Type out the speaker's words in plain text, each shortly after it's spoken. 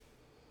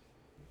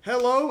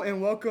Hello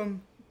and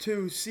welcome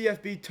to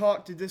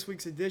CFBTalk to this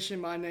week's edition.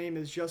 My name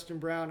is Justin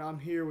Brown. I'm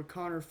here with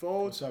Connor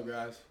Folds. What's up,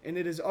 guys? And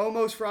it is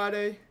almost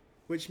Friday,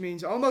 which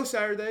means almost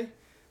Saturday,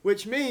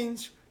 which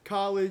means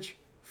college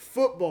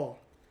football.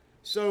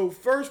 So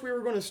first we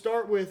were going to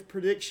start with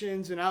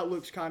predictions and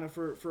outlooks kind of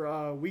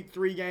for week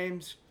 3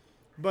 games.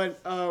 But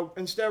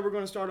instead we're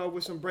going to start off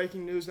with some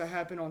breaking news that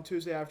happened on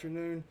Tuesday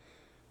afternoon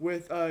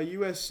with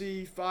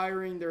USC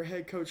firing their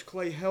head coach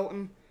Clay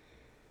Helton.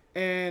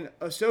 And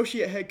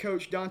associate head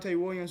coach Dante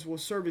Williams will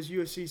serve as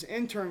USC's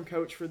interim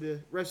coach for the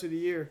rest of the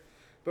year.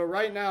 But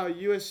right now,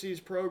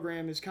 USC's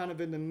program is kind of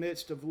in the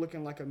midst of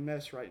looking like a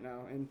mess right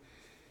now.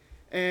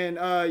 And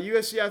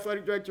USC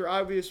athletic director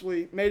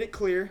obviously made it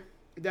clear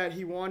that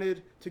he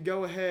wanted to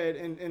go ahead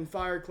and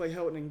fire Clay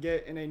Helton and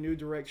get in a new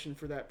direction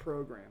for that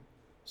program.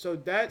 So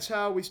that's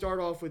how we start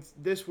off with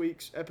this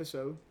week's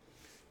episode.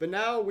 But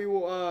now we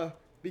will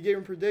be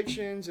giving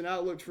predictions and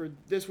outlooks for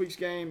this week's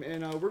game.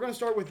 And we're going to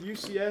start with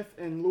UCF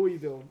and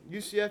Louisville.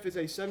 UCF is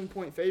a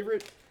 7-point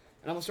favorite.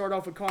 And I'm going to start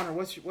off with Connor.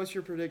 What's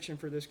your prediction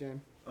for this game?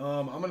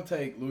 I'm going to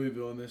take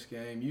Louisville in this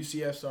game.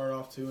 UCF started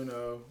off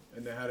 2-0,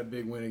 and they had a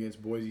big win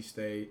against Boise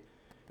State.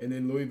 And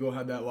then Louisville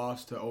had that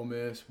loss to Ole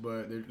Miss,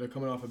 but they're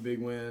coming off a big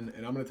win.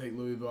 And I'm going to take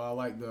Louisville. I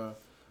like the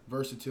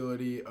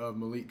versatility of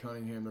Malik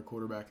Cunningham, their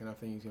quarterback, and I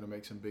think he's going to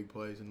make some big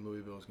plays, and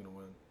Louisville is going to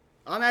win.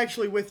 I'm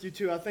actually with you,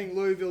 too. I think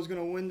Louisville's going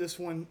to win this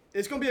one.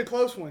 It's going to be a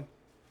close one.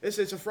 It's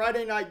a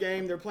Friday night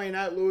game. They're playing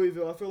at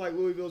Louisville. I feel like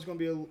Louisville's going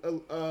to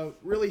be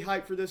really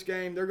hyped for this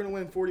game. They're going to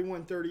win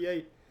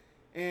 41-38.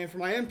 And for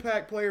my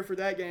impact player for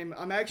that game,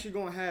 I'm actually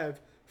going to have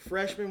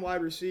freshman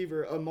wide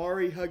receiver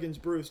Amari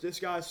Huggins-Bruce.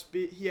 This guy's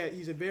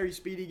he's a very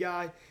speedy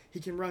guy. He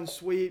can run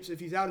sweeps. If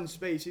he's out in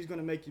space, he's going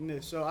to make you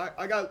miss. So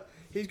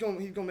he's going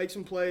to make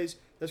some plays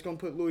that's going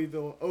to put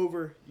Louisville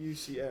over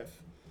UCF.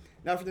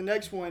 Now for the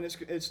next one,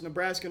 it's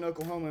Nebraska and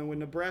Oklahoma. And with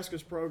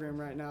Nebraska's program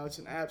right now, it's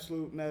an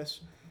absolute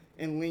mess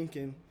in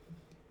Lincoln.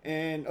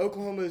 And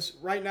Oklahoma's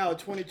right now a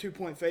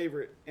 22-point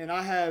favorite. And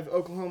I have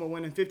Oklahoma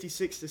winning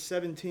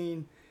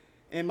 56-17.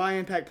 And my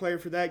impact player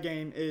for that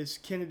game is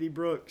Kennedy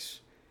Brooks,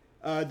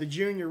 the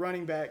junior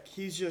running back.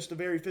 He's just a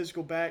very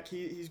physical back.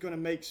 He's going to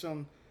make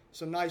some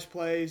nice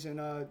plays,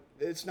 and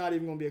it's not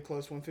even going to be a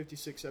close one,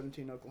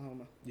 56-17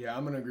 Oklahoma. Yeah,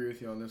 I'm going to agree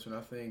with you on this one.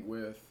 I think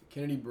with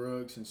Kennedy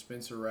Brooks and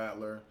Spencer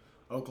Rattler,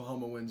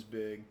 Oklahoma wins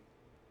big.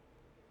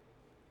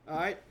 All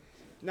right.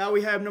 Now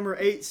we have number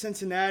 8,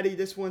 Cincinnati.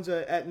 This one's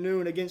at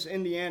noon against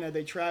Indiana.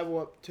 They travel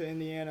up to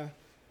Indiana.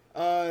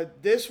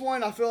 This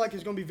one I feel like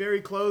is going to be very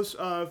close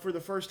for the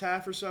first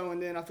half or so, and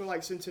then I feel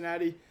like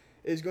Cincinnati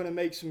is going to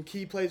make some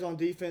key plays on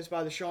defense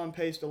by the Sean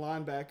Pace, the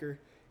linebacker,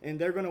 and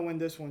they're going to win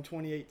this one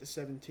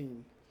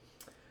 28-17.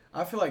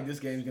 I feel like this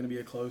game is going to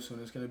be a close one.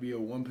 It's going to be a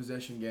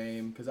one-possession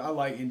game because I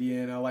like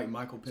Indiana. I like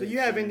Michael Pitt. So you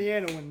have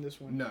Indiana winning this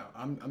one? No,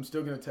 I'm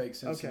still going to take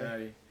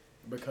Cincinnati. Okay.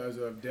 Because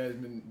of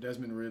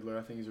Desmond Riddler.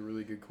 I think he's a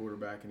really good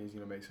quarterback, and he's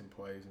going to make some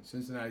plays. And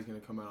Cincinnati's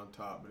going to come out on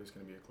top, but it's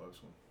going to be a close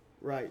one.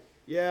 Right.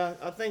 Yeah,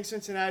 I think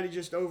Cincinnati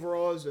just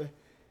overall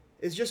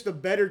is just a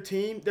better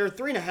team. They're a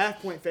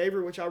 3.5-point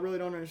favorite, which I really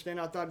don't understand.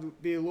 I thought it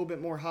would be a little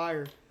bit more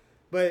higher.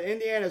 But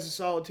Indiana's a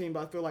solid team,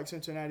 but I feel like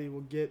Cincinnati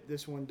will get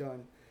this one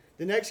done.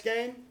 The next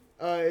game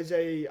is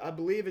I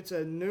believe it's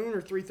a noon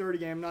or 3:30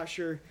 game. I'm not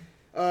sure.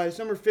 It's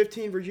number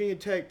 15, Virginia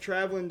Tech,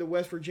 traveling to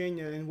West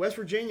Virginia. And West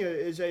Virginia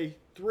is a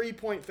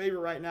 3-point favorite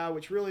right now,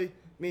 which really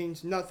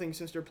means nothing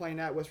since they're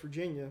playing at West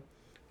Virginia.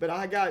 But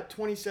I got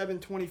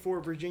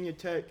 27-24 Virginia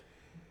Tech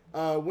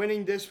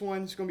winning this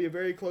one. It's going to be a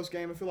very close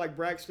game. I feel like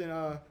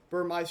Braxton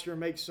Burmeister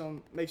makes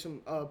some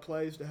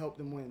plays to help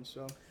them win.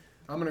 So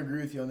I'm going to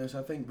agree with you on this.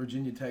 I think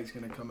Virginia Tech's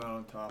going to come out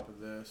on top of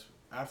this.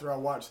 After I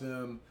watched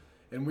them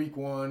in week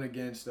 1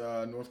 against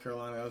North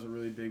Carolina, that was a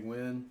really big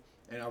win.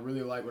 And I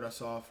really like what I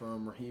saw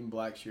from Raheem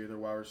Blackshear, their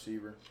wide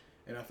receiver.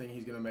 And I think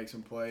he's going to make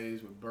some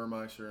plays with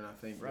Burmeister, and I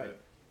think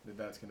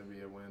that's going to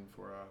be a win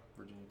for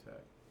Virginia Tech.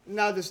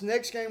 Now, this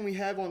next game we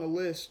have on the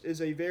list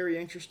is a very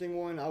interesting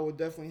one. I will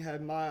definitely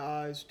have my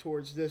eyes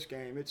towards this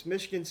game. It's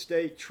Michigan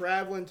State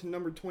traveling to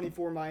number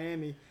 24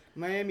 Miami.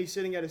 Miami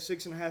sitting at a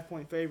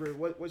 6.5-point favorite.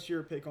 What's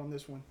your pick on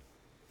this one?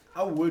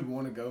 I would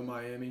want to go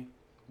Miami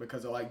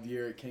because I like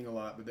De'Aaron King a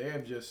lot, but they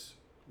have just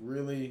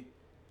really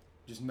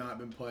not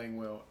been playing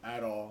well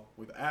at all.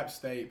 With App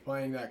State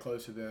playing that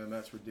close to them,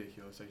 that's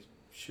ridiculous. They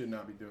should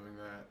not be doing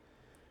that.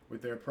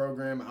 With their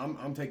program,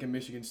 I'm taking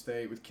Michigan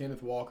State. With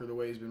Kenneth Walker, the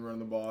way he's been running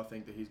the ball, I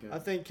think that he's going to. I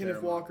think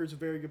Kenneth Walker is a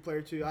very good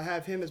player too. I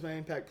have him as my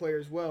impact player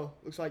as well.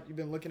 Looks like you've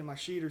been looking at my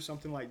sheet or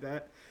something like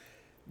that.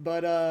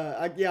 But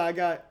I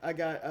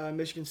got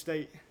Michigan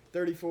State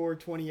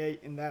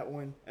 34-28 in that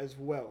one as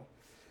well.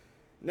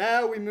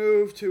 Now we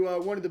move to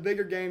one of the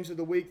bigger games of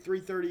the week,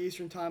 3:30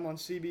 Eastern Time on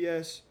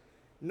CBS.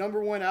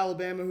 Number 1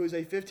 Alabama, who is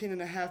a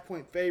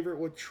 15.5-point favorite,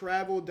 will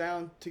travel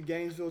down to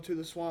Gainesville to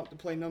the Swamp to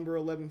play number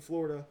 11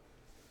 Florida.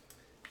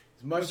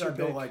 As much as I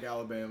don't like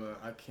Alabama,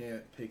 I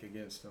can't pick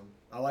against them.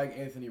 I like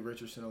Anthony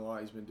Richardson a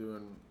lot. He's been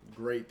doing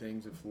great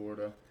things at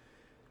Florida.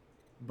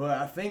 But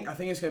I think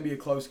it's going to be a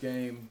close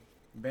game.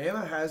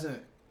 Bama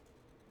hasn't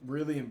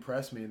really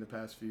impressed me in the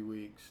past few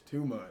weeks.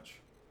 Too much.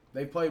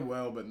 They played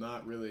well, but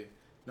not really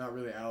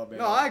Alabama.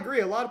 No, I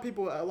agree. A lot of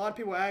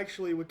people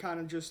actually would kind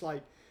of just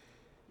like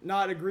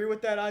not agree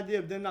with that idea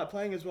of them not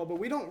playing as well. But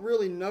we don't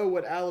really know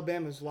what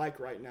Alabama's like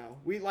right now.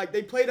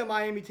 They played a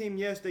Miami team.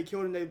 Yes, they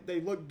killed them.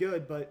 They looked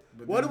good. But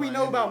what do we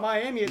know about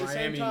Miami at the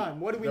same time?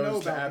 What do we know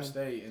about App them?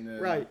 State and then,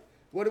 Right.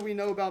 What do we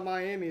know about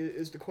Miami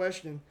is the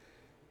question.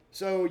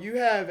 So you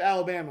have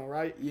Alabama,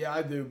 right? Yeah,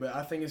 I do, but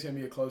I think it's going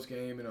to be a close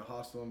game in a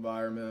hostile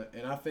environment.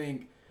 And I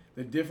think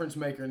the difference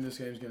maker in this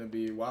game is going to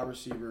be wide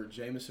receiver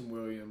Jamison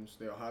Williams,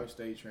 the Ohio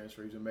State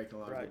transfer. He's been making a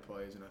lot of good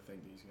plays, and I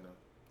think he's going to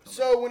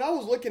So when I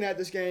was looking at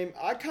this game,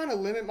 I kind of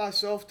limit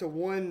myself to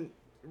one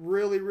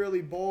really,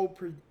 really bold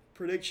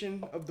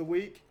prediction of the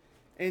week.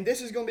 And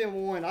this is going to be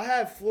one. I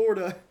have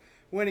Florida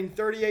winning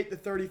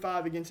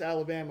 38-35 against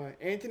Alabama.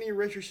 Anthony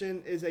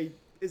Richardson is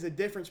a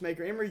difference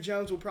maker. Emory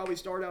Jones will probably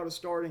start out as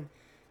starting.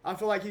 I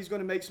feel like he's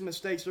going to make some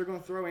mistakes. They're going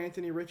to throw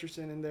Anthony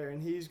Richardson in there,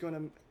 and he's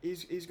going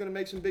to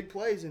make some big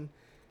plays, and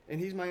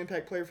he's my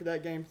impact player for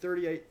that game.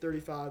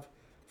 38-35,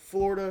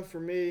 Florida for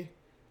me.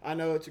 I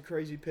know it's a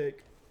crazy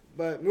pick,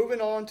 but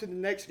moving on to the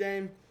next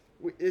game.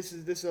 This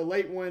is a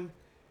late one.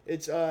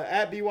 It's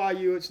at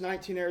BYU. It's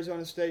 19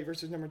 Arizona State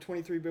versus number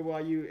 23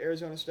 BYU.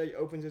 Arizona State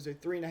opens as a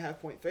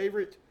 3.5-point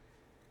favorite.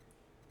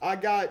 I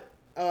got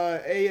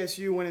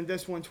ASU winning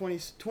this one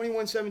 21-17.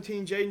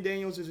 Jaden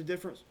Daniels is a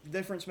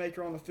difference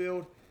maker on the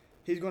field.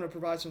 He's going to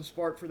provide some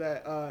spark for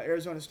that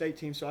Arizona State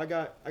team. So I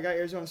got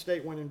Arizona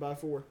State winning by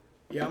 4.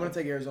 Yeah, I'm going to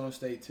take Arizona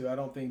State too. I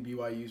don't think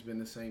BYU's been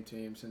the same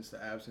team since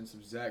the absence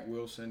of Zach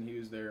Wilson. He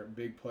was their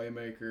big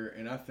playmaker,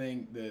 and I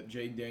think that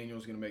Jaden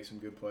Daniels is going to make some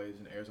good plays,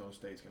 and Arizona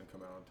State's going to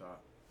come out on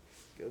top.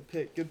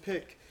 Good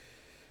pick.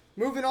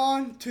 Moving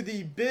on to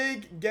the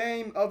big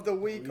game of the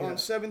week on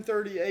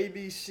 7:30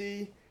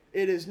 ABC.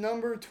 It is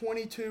number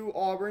 22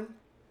 Auburn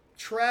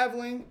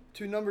traveling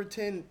to number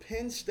 10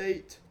 Penn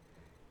State.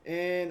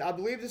 And I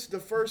believe this is the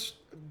first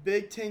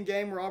Big Ten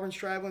game where Auburn's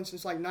traveling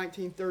since like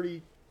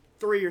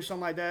 1933 or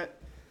something like that.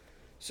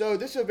 So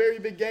this is a very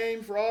big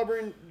game for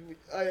Auburn.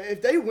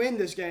 If they win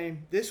this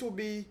game, this will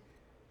be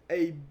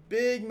a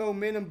big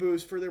momentum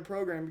boost for their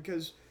program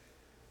because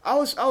I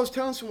was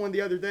telling someone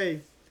the other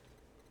day,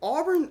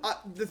 Auburn,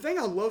 the thing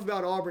I love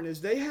about Auburn is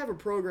they have a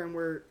program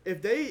where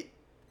if they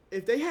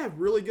have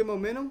really good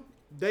momentum,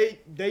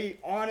 they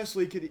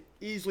honestly could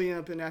easily end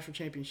up in a national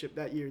championship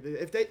that year.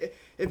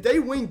 If they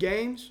win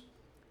games,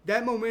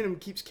 that momentum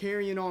keeps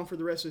carrying on for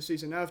the rest of the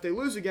season. Now, if they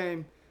lose a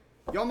game,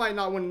 y'all might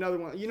not win another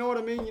one. You know what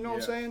I mean? You know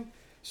what I'm saying?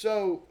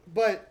 So,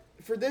 but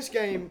for this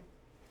game,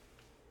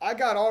 I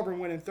got Auburn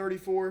winning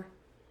 34-27.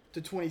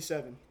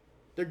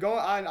 They're going.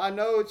 I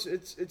know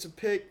it's a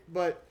pick,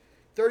 but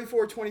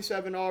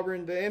 34-27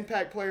 Auburn. The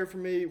impact player for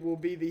me will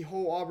be the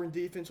whole Auburn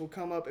defense will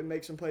come up and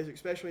make some plays,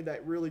 especially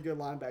that really good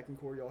linebacking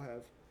core y'all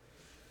have.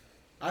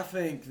 I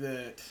think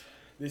that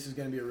this is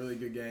going to be a really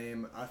good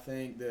game. I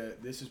think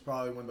that this is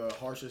probably one of the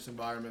harshest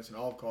environments in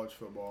all of college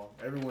football.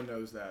 Everyone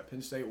knows that.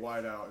 Penn State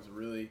whiteout is a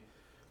really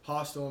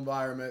hostile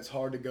environment. It's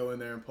hard to go in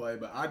there and play,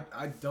 but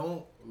I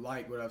don't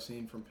like what I've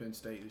seen from Penn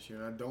State this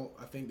year. And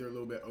I think they're a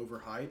little bit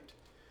overhyped.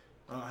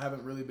 I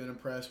haven't really been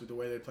impressed with the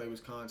way they play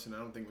Wisconsin. I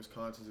don't think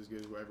Wisconsin's as good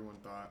as what everyone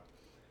thought.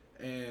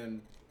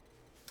 And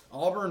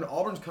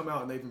Auburn's come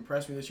out and they've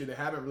impressed me this year. They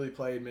haven't really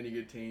played many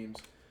good teams,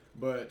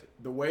 but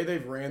the way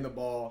they've ran the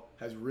ball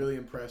has really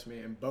impressed me.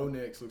 And Bo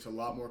Nix looks a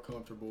lot more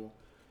comfortable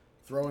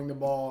throwing the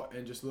ball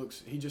and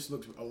he just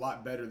looks a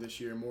lot better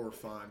this year, more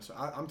refined. So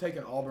I'm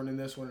taking Auburn in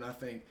this one, and I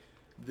think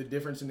the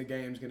difference in the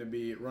game is going to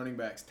be running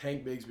backs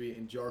Tank Bigsby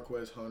and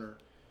Jarquez Hunter.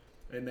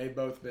 And they've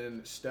both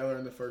been stellar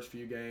in the first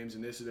few games,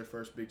 and this is their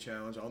first big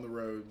challenge on the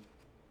road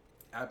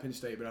at Penn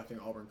State, but I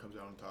think Auburn comes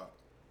out on top.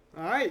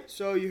 All right,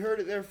 so you heard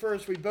it there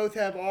first. We both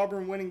have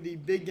Auburn winning the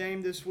big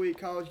game this week.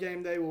 College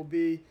game day will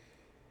be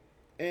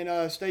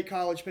in State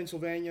College,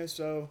 Pennsylvania.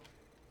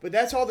 But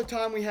that's all the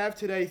time we have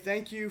today.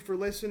 Thank you for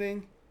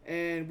listening,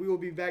 and we will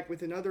be back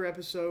with another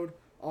episode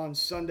on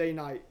Sunday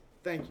night.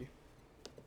 Thank you.